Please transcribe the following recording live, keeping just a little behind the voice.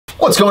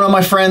What's going on,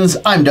 my friends?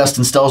 I'm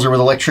Dustin Stelzer with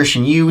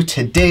Electrician U.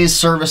 Today's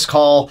service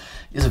call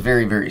is a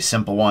very, very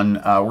simple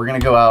one. We're gonna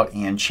go out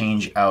and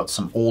change out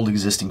some old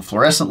existing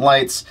fluorescent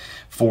lights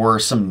for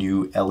some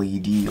new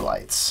LED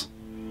lights.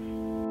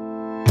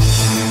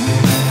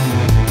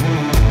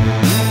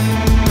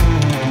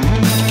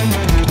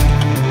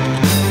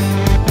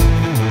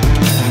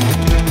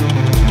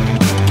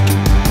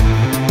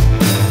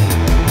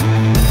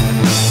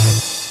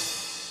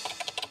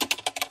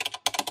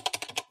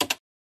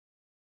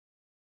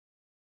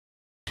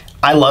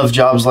 I love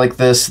jobs like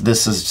this.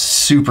 This is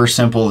super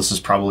simple. This is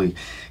probably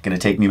going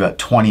to take me about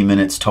 20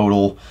 minutes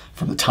total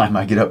from the time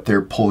I get up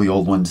there, pull the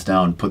old ones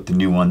down, put the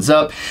new ones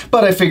up.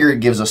 But I figure it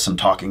gives us some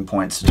talking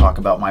points to talk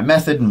about my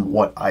method and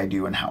what I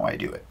do and how I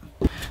do it.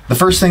 The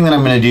first thing that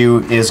I'm going to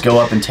do is go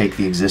up and take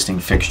the existing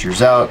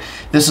fixtures out.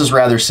 This is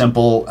rather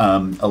simple.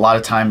 A lot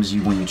of times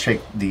when you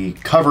take the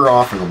cover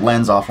off or the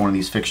lens off one of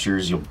these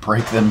fixtures, you'll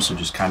break them, so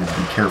just kind of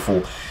be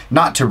careful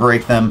not to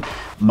break them.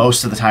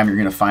 Most of the time you're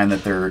going to find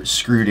that they're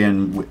screwed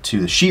in to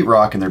the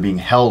sheetrock and they're being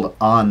held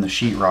on the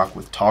sheetrock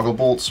with toggle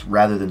bolts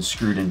rather than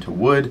screwed into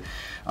wood.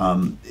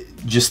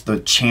 Just the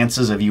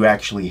chances of you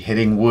actually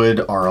hitting wood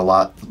are a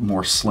lot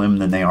more slim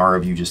than they are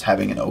of you just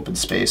having an open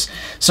space.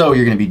 So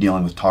you're going to be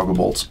dealing with toggle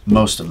bolts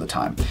most of the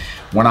time.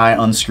 When I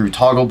unscrew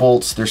toggle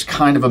bolts, there's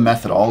kind of a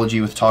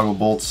methodology with toggle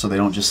bolts so they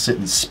don't just sit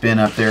and spin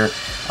up there.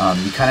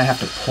 You kind of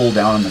have to pull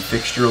down on the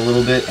fixture a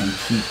little bit and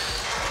keep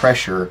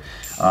pressure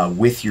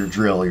with your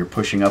drill. You're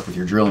pushing up with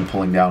your drill and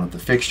pulling down with the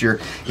fixture.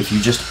 If you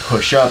just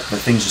push up, the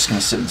thing's just going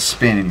to sit and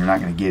spin and you're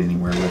not going to get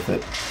anywhere with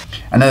it.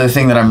 Another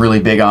thing that I'm really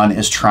big on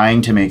is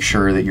trying to make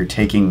sure that you're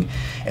taking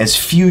as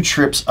few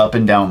trips up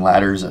and down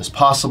ladders as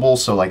possible.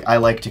 So like I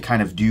like to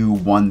kind of do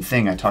one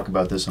thing. I talk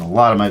about this in a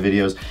lot of my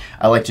videos.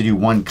 I like to do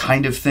one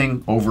kind of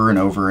thing over and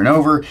over and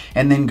over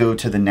and then go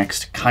to the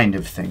next kind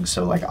of thing.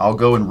 So like I'll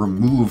go and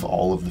remove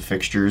all of the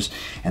fixtures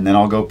and then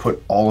I'll go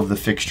put all of the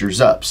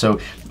fixtures up.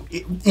 So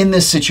in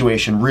this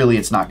situation, really,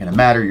 it's not going to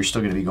matter. You're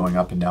still going to be going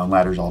up and down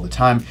ladders all the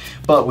time.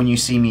 But when you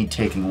see me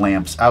taking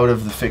lamps out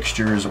of the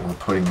fixtures or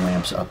putting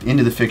lamps up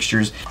into the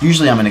fixtures,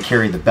 usually I'm going to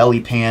carry the belly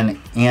pan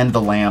and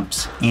the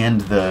lamps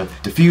and the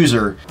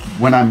diffuser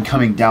when I'm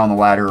coming down the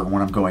ladder or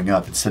when I'm going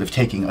up, instead of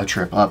taking a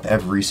trip up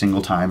every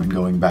single time and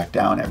going back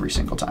down every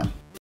single time.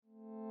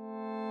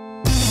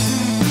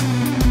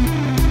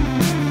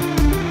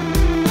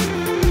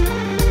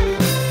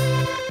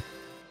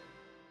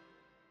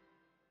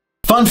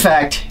 Fun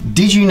fact,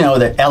 did you know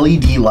that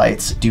LED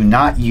lights do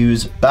not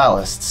use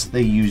ballasts,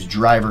 they use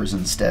drivers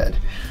instead?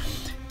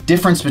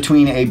 Difference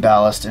between a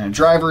ballast and a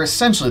driver,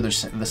 essentially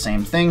they're the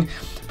same thing,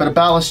 but a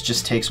ballast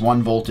just takes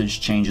one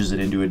voltage, changes it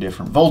into a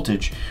different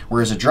voltage,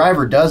 whereas a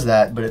driver does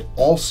that, but it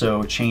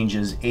also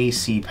changes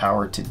AC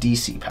power to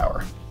DC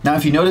power. Now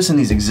if you notice in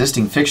these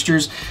existing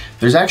fixtures,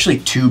 there's actually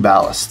two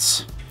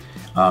ballasts.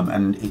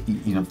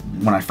 You know,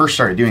 when I first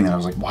started doing that, I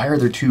was like, why are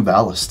there two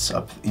ballasts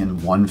up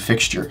in one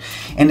fixture?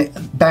 And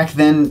back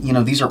then, you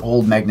know, these are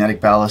old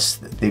magnetic ballasts.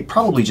 They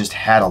probably just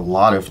had a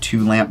lot of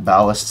 2-lamp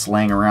ballasts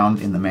laying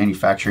around in the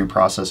manufacturing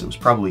process. It was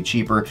probably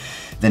cheaper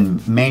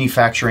than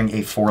manufacturing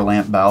a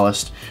 4-lamp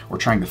ballast or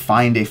trying to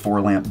find a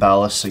 4-lamp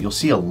ballast. So you'll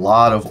see a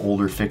lot of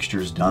older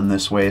fixtures done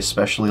this way,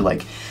 especially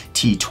like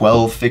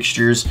T12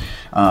 fixtures,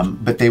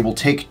 but they will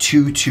take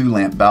two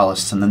 2-lamp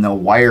ballasts and then they'll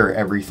wire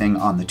everything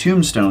on the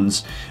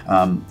tombstones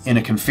in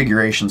a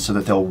configuration so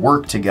that they'll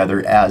work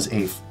together as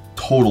a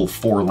total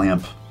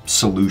 4-lamp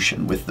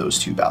solution with those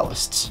two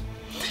ballasts.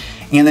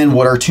 And then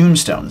what are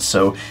tombstones?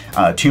 So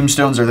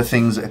tombstones are the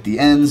things at the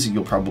ends.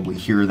 You'll probably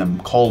hear them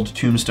called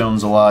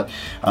tombstones a lot,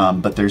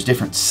 but there's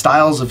different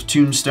styles of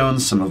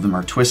tombstones. Some of them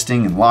are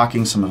twisting and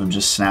locking. Some of them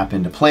just snap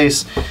into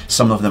place.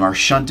 Some of them are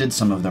shunted.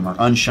 Some of them are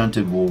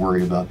unshunted. We'll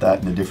worry about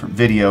that in a different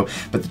video.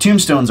 But the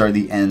tombstones are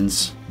the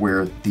ends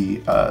where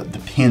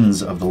the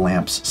pins of the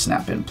lamps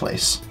snap in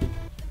place.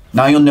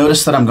 Now you'll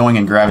notice that I'm going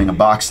and grabbing a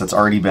box that's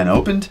already been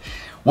opened.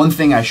 One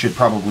thing I should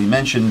probably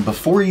mention,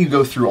 before you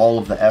go through all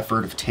of the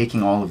effort of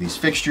taking all of these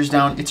fixtures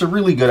down, it's a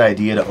really good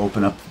idea to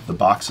open up the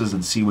boxes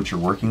and see what you're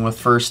working with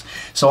first.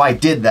 So I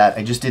did that,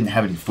 I just didn't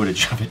have any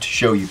footage of it to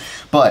show you.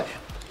 But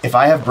if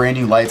I have brand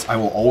new lights, I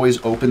will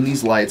always open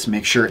these lights,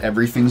 make sure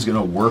everything's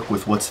gonna work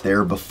with what's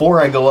there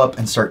before I go up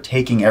and start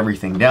taking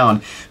everything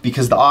down,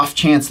 because the off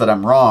chance that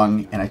I'm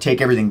wrong and I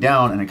take everything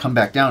down and I come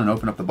back down and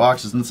open up the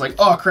boxes and it's like,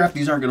 oh crap,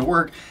 these aren't gonna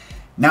work.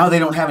 Now they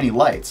don't have any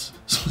lights.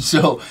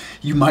 So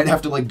you might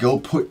have to like go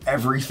put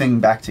everything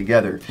back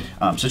together.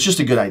 So it's just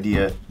a good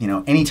idea, you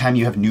know, anytime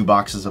you have new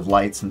boxes of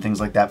lights and things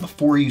like that,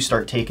 before you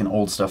start taking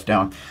old stuff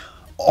down,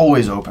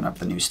 always open up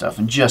the new stuff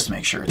and just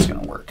make sure it's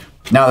gonna work.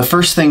 Now the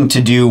first thing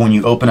to do when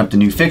you open up the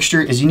new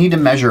fixture is you need to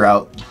measure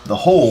out the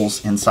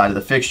holes inside of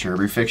the fixture.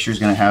 Every fixture is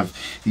gonna have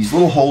these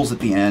little holes at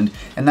the end,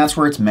 and that's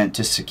where it's meant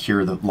to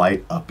secure the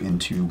light up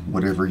into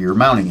whatever you're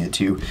mounting it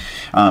to.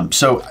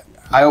 So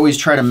I always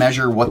try to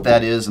measure what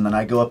that is, and then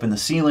I go up in the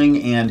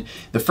ceiling, and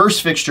the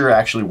first fixture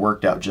actually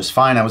worked out just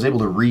fine. I was able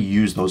to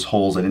reuse those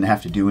holes. I didn't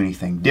have to do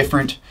anything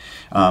different.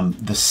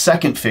 The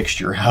second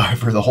fixture,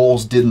 however, the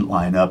holes didn't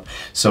line up,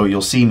 so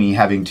you'll see me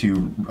having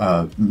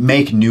to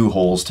make new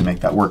holes to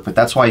make that work. But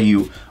that's why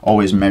you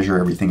always measure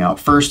everything out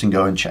first and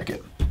go and check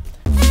it.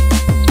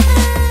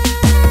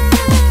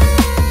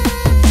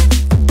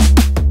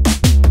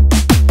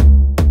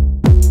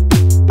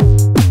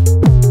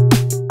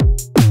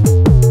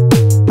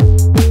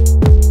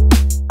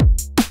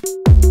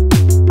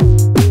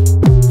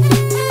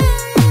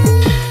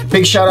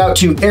 Big shout out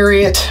to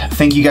Ariat.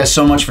 Thank you guys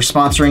so much for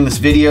sponsoring this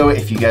video.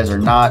 If you guys are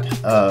not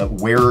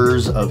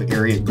wearers of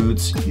Ariat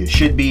boots, you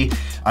should be.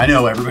 I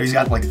know everybody's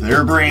got like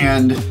their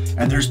brand,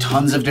 and there's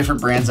tons of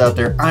different brands out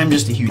there. I'm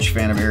just a huge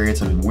fan of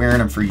Ariats. I've been wearing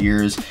them for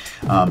years.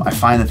 I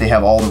find that they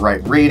have all the right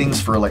ratings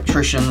for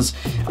electricians.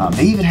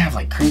 They even have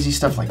like crazy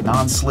stuff like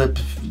non-slip,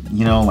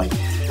 you know, like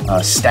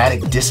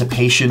static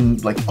dissipation,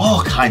 like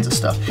all kinds of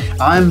stuff.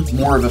 I'm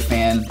more of a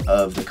fan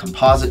of the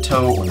composite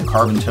toe or the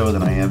carbon toe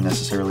than I am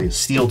necessarily a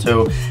steel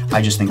toe.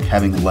 I just think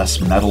having less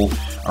metal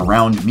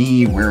around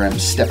me where I'm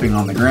stepping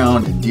on the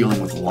ground and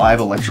dealing with live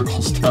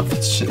electrical stuff,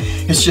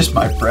 it's just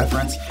my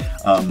preference.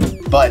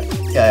 But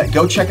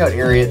go check out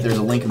Ariat. There's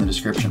a link in the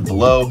description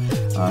below.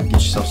 Get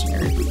yourself some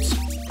Ariat boots.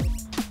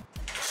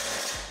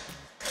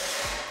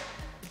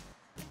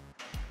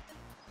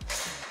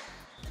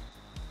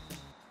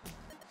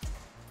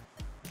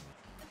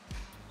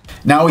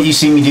 Now what you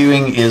see me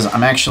doing is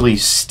I'm actually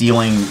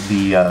stealing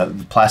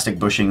the plastic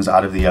bushings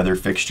out of the other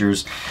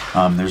fixtures.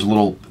 There's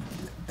little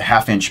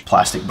half-inch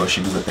plastic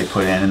bushings that they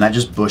put in, and that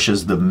just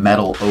bushes the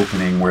metal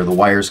opening where the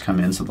wires come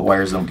in so the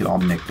wires don't get all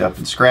nicked up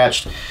and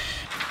scratched.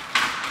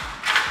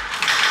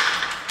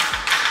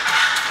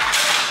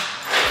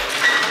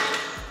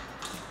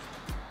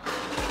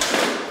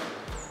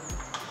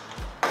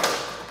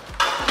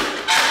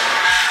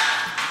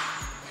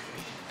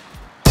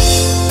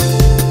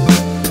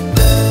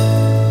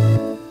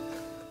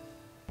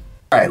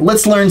 All right,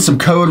 let's learn some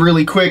code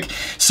really quick.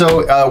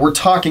 So we're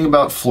talking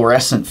about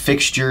fluorescent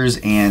fixtures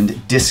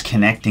and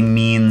disconnecting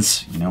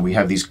means. You know, we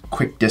have these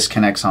quick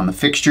disconnects on the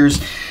fixtures.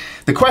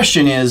 The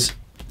question is,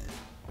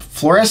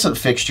 fluorescent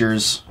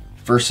fixtures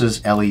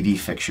versus LED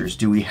fixtures.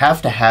 Do we have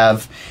to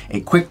have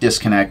a quick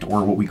disconnect,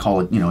 or what we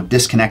call it, you know,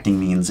 disconnecting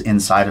means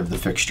inside of the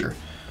fixture?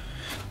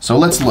 So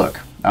let's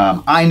look.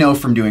 I know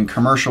from doing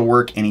commercial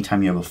work,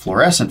 anytime you have a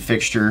fluorescent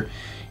fixture,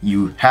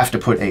 you have to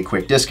put a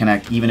quick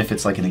disconnect, even if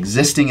it's like an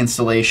existing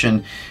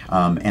installation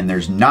and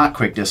there's not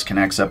quick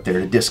disconnects up there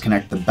to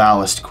disconnect the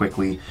ballast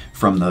quickly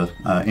from the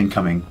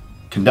incoming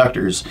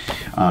conductors.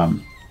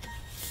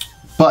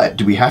 But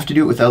do we have to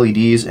do it with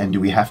LEDs, and do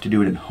we have to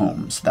do it in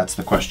homes? That's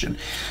the question.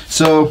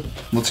 So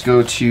let's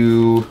go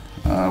to,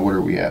 what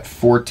are we at?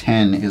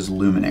 410 is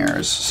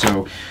luminaires.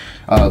 So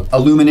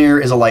a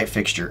luminaire is a light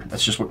fixture.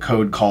 That's just what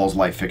code calls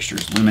light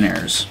fixtures,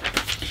 luminaires.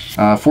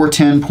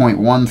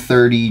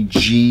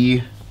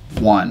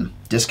 410.130G1,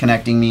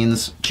 disconnecting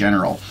means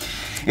general.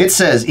 It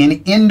says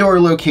in indoor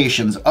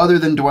locations other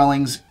than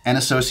dwellings and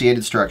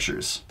associated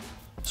structures.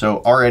 So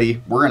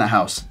already we're in a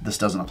house. This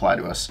doesn't apply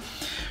to us.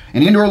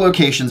 In indoor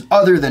locations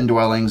other than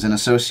dwellings and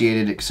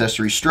associated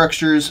accessory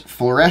structures,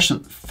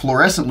 fluorescent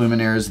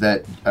luminaires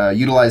that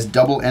utilize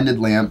double-ended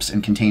lamps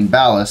and contain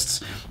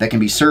ballasts that can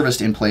be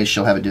serviced in place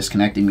shall have a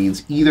disconnecting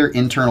means either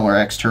internal or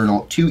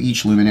external to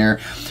each luminaire.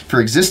 For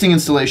existing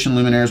installation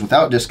luminaires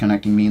without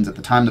disconnecting means, at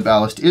the time the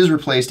ballast is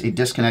replaced, a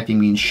disconnecting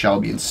means shall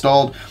be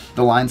installed.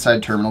 The line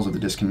side terminals of the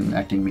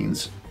disconnecting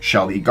means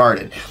shall be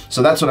guarded.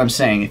 So that's what I'm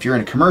saying. If you're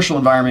in a commercial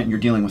environment and you're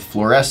dealing with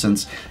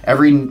fluorescence,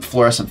 every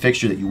fluorescent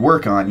fixture that you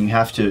work on, you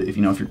have to, if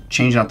you're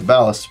changing out the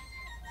ballast,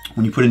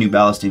 when you put a new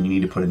ballast in, you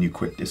need to put a new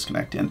quick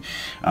disconnect in.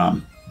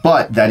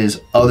 But that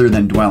is other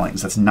than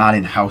dwellings. That's not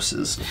in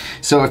houses.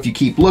 So if you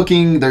keep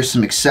looking, there's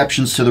some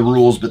exceptions to the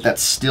rules, but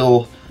that's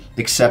still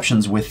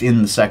exceptions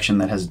within the section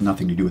that has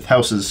nothing to do with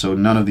houses. So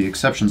none of the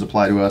exceptions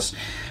apply to us.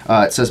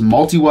 It says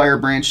multi-wire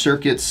branch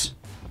circuits.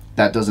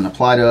 That doesn't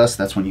apply to us.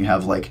 That's when you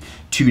have like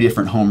two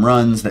different home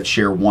runs that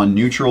share one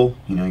neutral.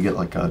 You know, you get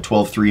like a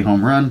 12-3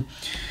 home run.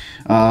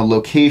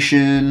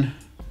 Location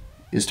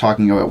is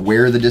talking about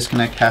where the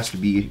disconnect has to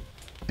be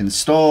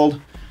installed.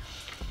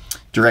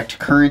 Direct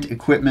current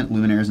equipment,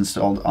 luminaires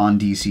installed on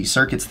DC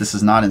circuits. This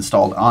is not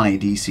installed on a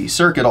DC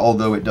circuit,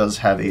 although it does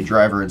have a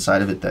driver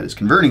inside of it that is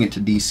converting it to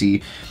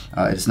DC.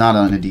 It's not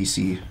on a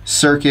DC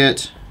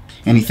circuit.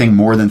 Anything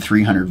more than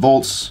 300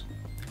 volts.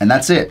 And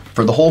that's it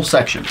for the whole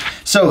section.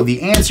 So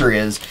the answer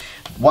is,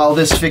 while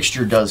this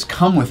fixture does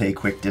come with a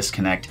quick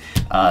disconnect,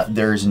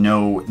 there's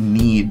no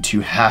need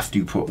to have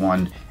to put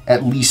one,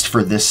 at least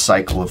for this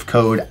cycle of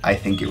code. I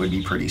think it would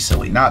be pretty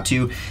silly not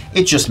to.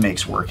 It just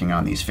makes working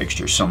on these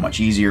fixtures so much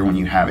easier when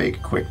you have a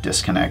quick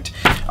disconnect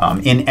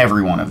in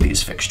every one of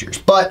these fixtures.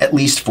 But at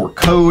least for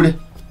code,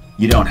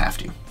 you don't have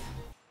to.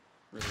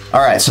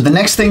 All right, so the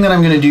next thing that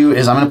I'm gonna do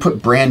is I'm gonna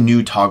put brand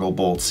new toggle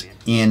bolts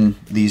in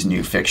these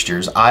new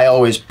fixtures. I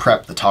always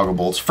prep the toggle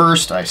bolts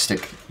first. I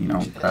stick,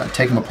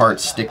 take them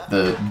apart, stick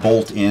the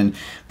bolt in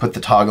put the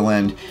toggle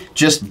end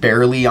just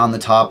barely on the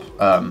top.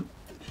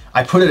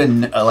 I put it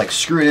in, like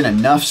screw it in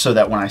enough so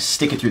that when I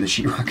stick it through the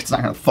sheetrock, it's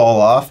not gonna fall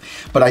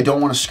off, but I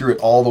don't wanna screw it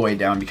all the way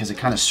down because it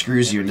kind of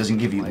screws you and doesn't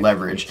give you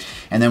leverage.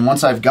 And then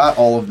once I've got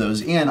all of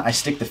those in, I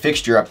stick the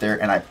fixture up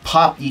there and I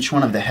pop each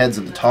one of the heads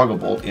of the toggle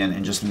bolt in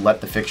and just let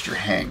the fixture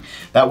hang.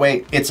 That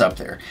way it's up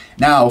there.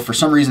 Now, for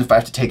some reason, if I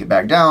have to take it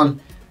back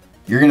down,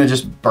 you're gonna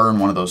just burn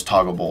one of those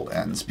toggle bolt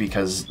ends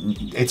because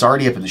it's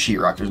already up in the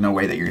sheetrock. There's no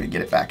way that you're gonna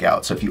get it back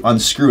out. So if you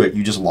unscrew it,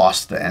 you just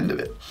lost the end of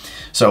it.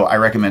 So I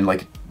recommend,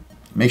 like,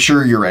 make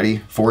sure you're ready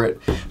for it.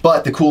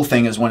 But the cool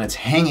thing is when it's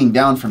hanging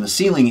down from the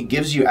ceiling, it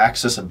gives you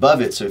access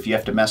above it. So if you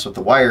have to mess with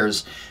the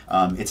wires,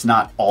 it's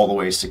not all the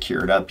way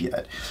secured up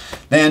yet.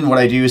 Then what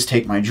I do is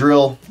take my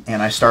drill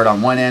and I start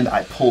on one end,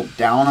 I pull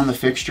down on the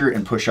fixture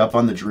and push up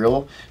on the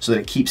drill so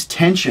that it keeps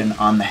tension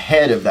on the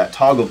head of that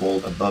toggle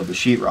bolt above the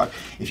sheetrock.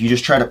 If you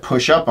just try to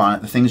push up on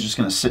it, the thing's just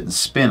gonna sit and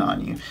spin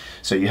on you.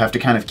 So you have to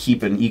kind of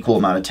keep an equal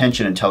amount of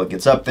tension until it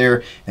gets up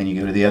there. Then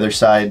you go to the other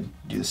side,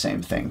 do the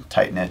same thing,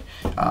 tighten it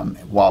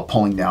while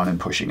pulling down and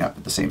pushing up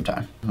at the same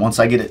time. Once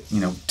I get it,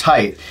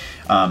 tight,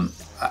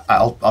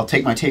 I'll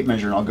take my tape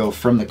measure and I'll go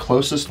from the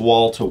closest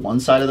wall to one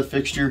side of the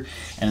fixture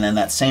and then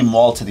that same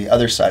wall to the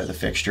other side of the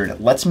fixture, and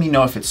it lets me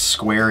know if it's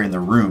square in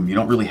the room. You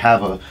don't really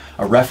have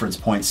a reference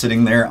point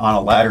sitting there on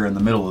a ladder in the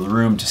middle of the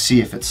room to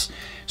see if it's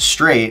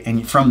straight,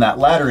 and from that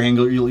ladder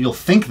angle you'll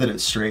think that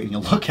it's straight and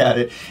you'll look at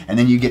it and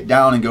then you get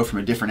down and go from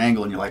a different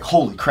angle and you're like,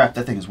 holy crap,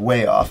 that thing is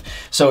way off.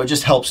 So it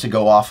just helps to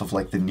go off of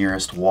like the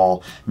nearest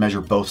wall,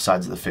 measure both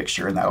sides of the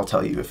fixture, and that'll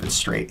tell you if it's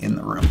straight in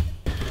the room.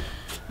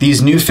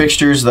 These new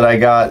fixtures that I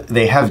got,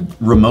 they have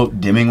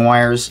remote dimming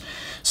wires,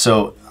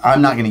 so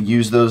I'm not going to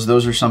use those.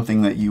 Those are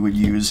something that you would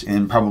use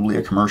in probably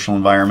a commercial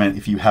environment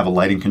if you have a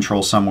lighting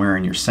control somewhere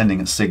and you're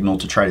sending a signal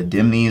to try to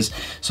dim these.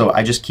 So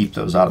I just keep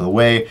those out of the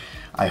way.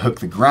 I hook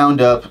the ground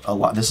up a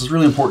lot. This is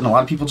really important. A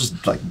lot of people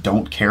just like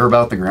don't care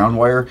about the ground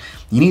wire.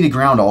 You need to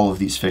ground all of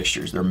these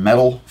fixtures. They're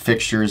metal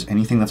fixtures.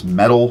 Anything that's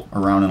metal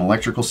around an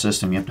electrical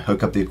system, you have to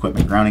hook up the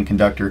equipment grounding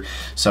conductor.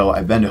 So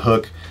I bend a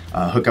hook,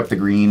 hook up the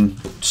green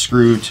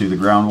screw to the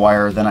ground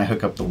wire, then I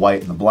hook up the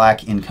white and the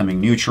black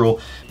incoming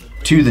neutral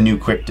to the new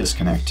quick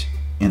disconnect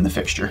in the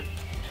fixture.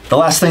 The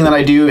last thing that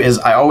I do is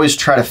I always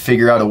try to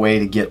figure out a way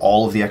to get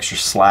all of the extra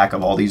slack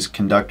of all these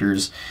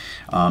conductors.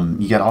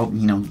 You got all,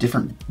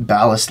 different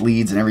ballast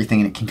leads and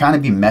everything, and it can kind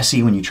of be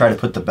messy when you try to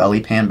put the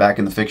belly pan back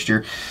in the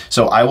fixture.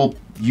 So I will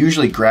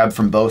usually grab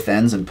from both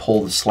ends and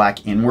pull the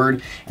slack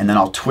inward, and then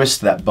I'll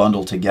twist that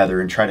bundle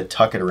together and try to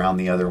tuck it around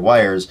the other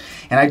wires.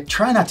 And I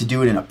try not to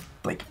do it in a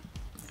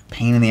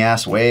pain in the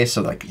ass way,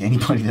 so like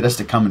anybody that has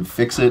to come and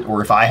fix it,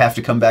 or if I have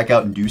to come back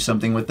out and do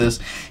something with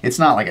this, it's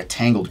not like a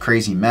tangled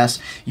crazy mess.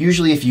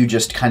 Usually if you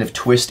just kind of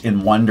twist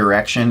in one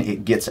direction,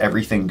 it gets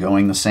everything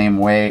going the same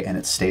way and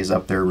it stays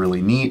up there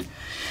really neat.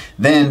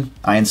 Then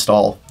I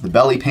install the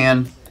belly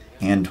pan,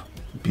 and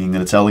being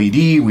that it's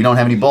LED, we don't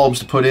have any bulbs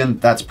to put in.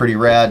 That's pretty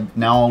rad.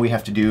 Now all we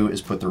have to do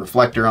is put the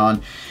reflector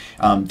on.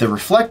 The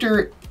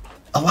reflector,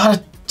 a lot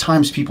of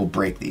times people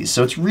break these,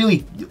 so it's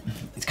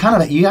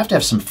kind of, you have to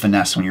have some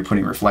finesse when you're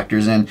putting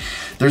reflectors in.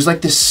 There's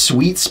like this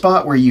sweet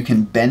spot where you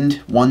can bend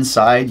one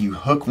side, you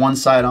hook one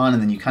side on,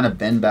 and then you kind of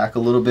bend back a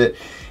little bit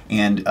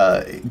and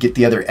get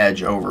the other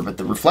edge over. But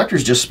the reflector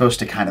is just supposed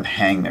to kind of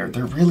hang there.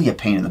 They're really a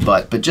pain in the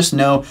butt, but just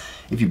know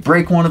if you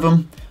break one of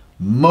them,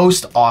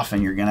 most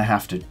often you're gonna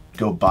have to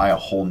go buy a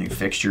whole new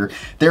fixture.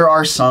 There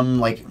are some,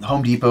 like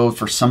Home Depot,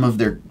 for some of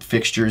their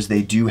fixtures,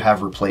 they do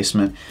have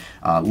replacement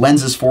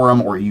lenses for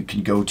them, or you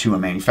can go to a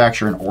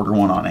manufacturer and order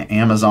one on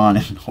Amazon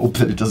and hope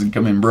that it doesn't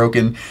come in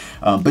broken.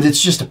 But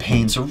it's just a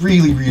pain, so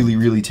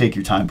really take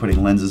your time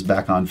putting lenses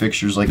back on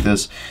fixtures like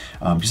this,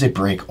 because they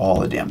break all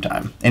the damn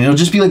time. And it'll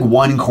just be like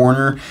one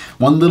corner,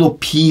 one little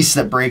piece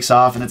that breaks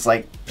off, and it's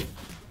like,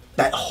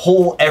 that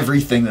whole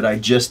everything that I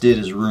just did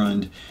is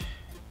ruined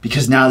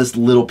because now this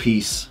little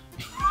piece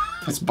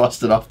it's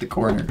busted off the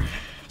corner.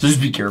 So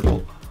just be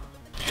careful.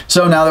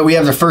 So now that we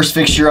have the first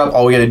fixture up,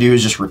 all we gotta do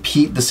is just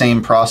repeat the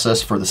same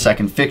process for the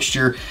second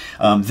fixture.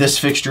 This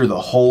fixture, the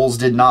holes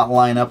did not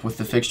line up with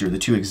the fixture. The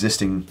two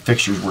existing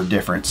fixtures were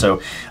different.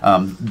 So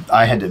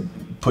I had to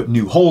put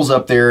new holes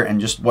up there, and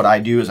just what I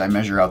do is I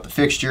measure out the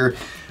fixture,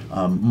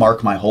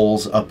 mark my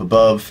holes up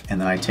above, and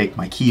then I take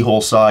my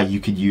keyhole saw. You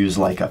could use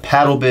like a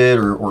paddle bit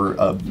or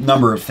a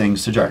number of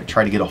things to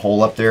try to get a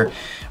hole up there.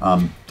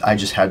 I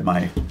just had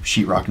my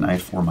sheetrock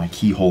knife or my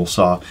keyhole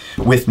saw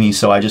with me,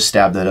 so I just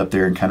stabbed that up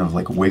there and kind of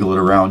like wiggle it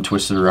around,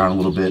 twist it around a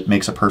little bit,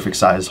 makes a perfect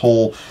size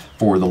hole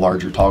for the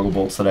larger toggle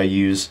bolts that I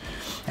use.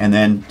 And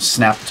then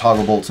snap the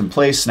toggle bolts in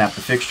place, snap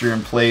the fixture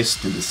in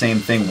place, did the same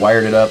thing,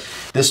 wired it up.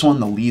 This one,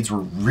 the leads were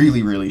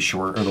really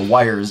short, or the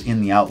wires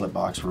in the outlet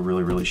box were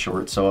really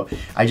short. So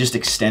I just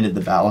extended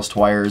the ballast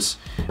wires,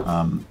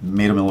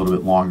 made them a little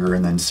bit longer,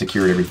 and then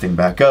secured everything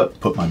back up,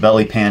 put my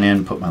belly pan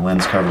in, put my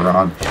lens cover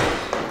on.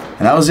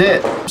 And that was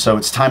it. So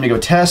it's time to go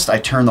test. I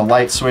turn the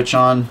light switch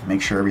on,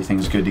 make sure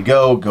everything's good to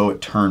go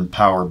turn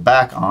power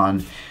back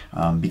on,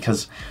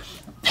 because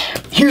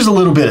here's a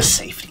little bit of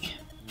safety.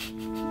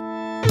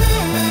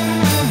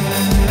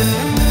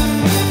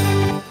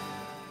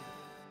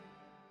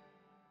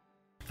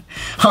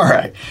 All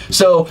right,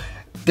 so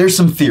there's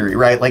some theory,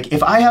 right? Like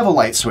if I have a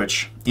light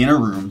switch in a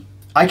room,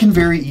 I can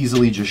very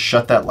easily just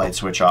shut that light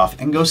switch off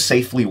and go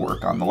safely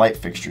work on the light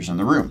fixtures in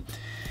the room.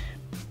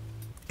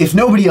 If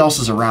nobody else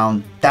is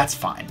around, that's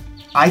fine.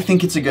 I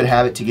think it's a good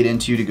habit to get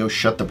into to go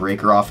shut the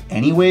breaker off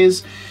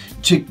anyways,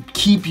 to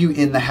keep you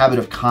in the habit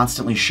of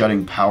constantly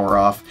shutting power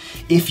off.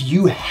 If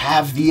you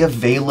have the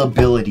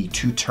availability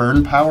to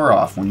turn power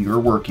off when you're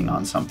working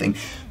on something,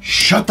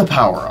 shut the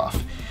power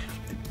off.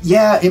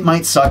 Yeah, it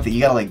might suck that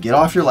you gotta like get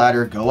off your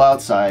ladder, go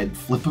outside,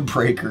 flip a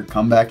breaker,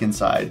 come back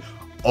inside.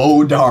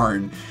 Oh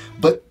darn.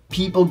 But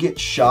people get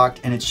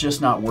shocked and it's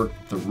just not worth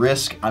the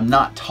risk. I'm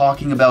not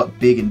talking about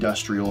big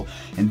industrial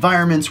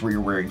environments where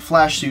you're wearing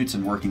flash suits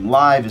and working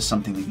live is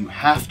something that you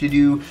have to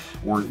do,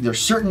 or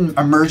there's certain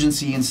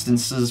emergency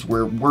instances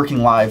where working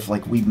live,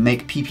 like we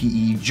make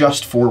PPE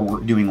just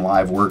for doing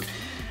live work.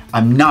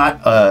 I'm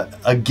not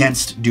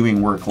against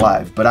doing work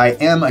live, but I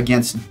am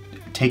against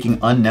taking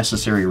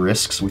unnecessary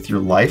risks with your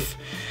life.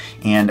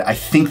 And I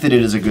think that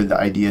it is a good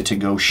idea to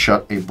go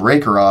shut a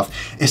breaker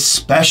off,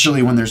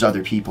 especially when there's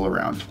other people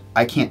around.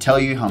 I can't tell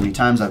you how many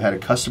times I've had a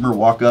customer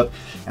walk up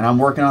and I'm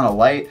working on a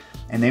light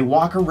and they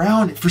walk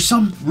around. For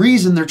some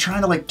reason, they're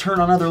trying to like turn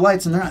on other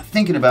lights and they're not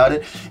thinking about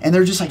it. And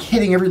they're just like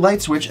hitting every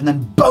light switch and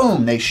then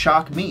boom, they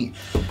shock me.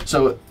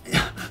 So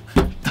it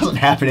doesn't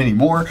happen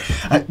anymore.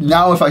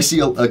 Now if I see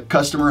a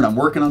customer and I'm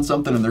working on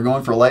something and they're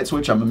going for a light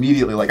switch, I'm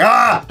immediately like,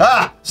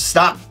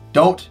 stop,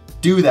 don't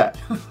do that.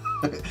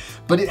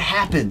 But it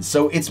happens,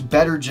 so it's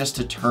better just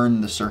to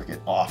turn the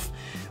circuit off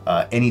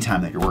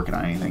anytime that you're working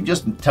on anything,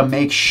 just to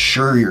make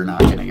sure you're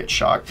not gonna get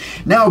shocked.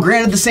 Now,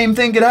 granted, the same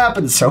thing could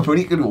happen.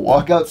 Somebody could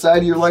walk outside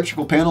of your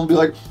electrical panel and be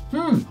like,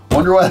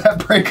 wonder why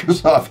that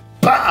breaker's off.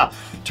 Bah!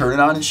 Turn it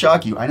on and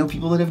shock you. I know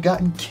people that have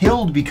gotten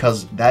killed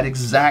because that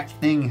exact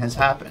thing has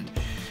happened.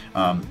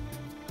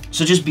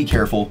 So just be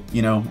careful,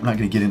 you know, we're not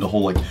gonna get into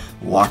whole like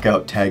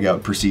lockout,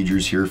 tagout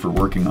procedures here for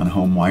working on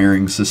home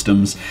wiring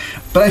systems,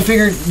 but I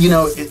figured, you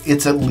know,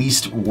 it's at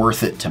least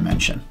worth it to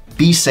mention.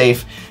 Be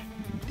safe,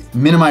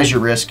 minimize your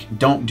risk,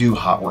 don't do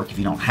hot work if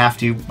you don't have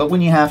to, but when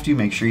you have to,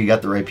 make sure you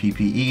got the right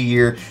PPE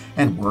gear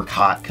and work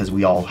hot because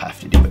we all have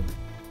to do it.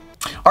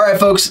 All right,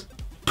 folks,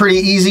 pretty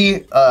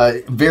easy,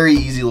 very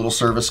easy little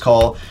service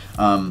call.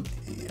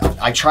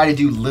 I try to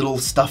do little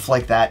stuff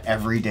like that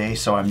every day,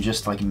 so I'm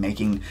just like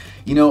making,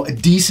 you know, a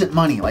decent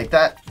money. Like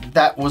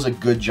that was a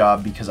good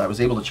job because I was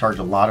able to charge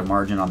a lot of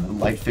margin on the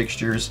light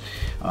fixtures.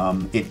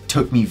 It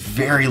took me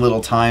very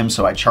little time,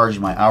 so I charged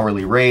my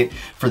hourly rate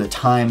for the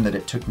time that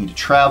it took me to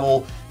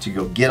travel, to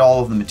go get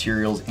all of the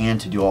materials and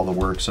to do all the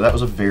work. So that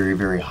was a very,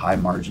 very high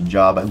margin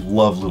job. I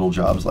love little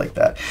jobs like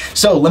that.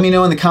 So let me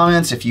know in the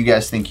comments if you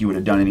guys think you would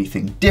have done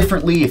anything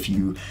differently, if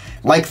you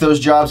like those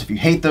jobs, if you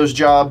hate those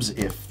jobs,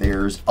 if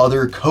there's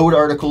other code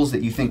articles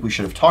that you think we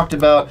should have talked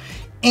about.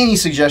 Any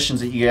suggestions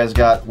that you guys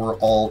got, we're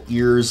all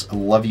ears. I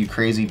love you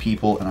crazy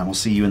people, and I will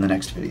see you in the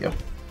next video.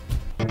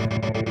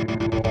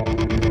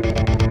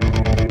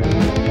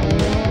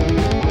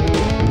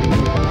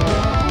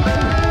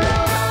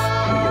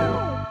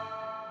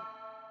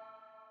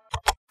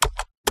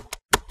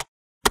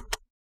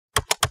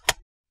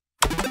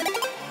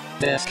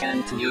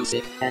 Descant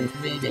music and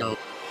video.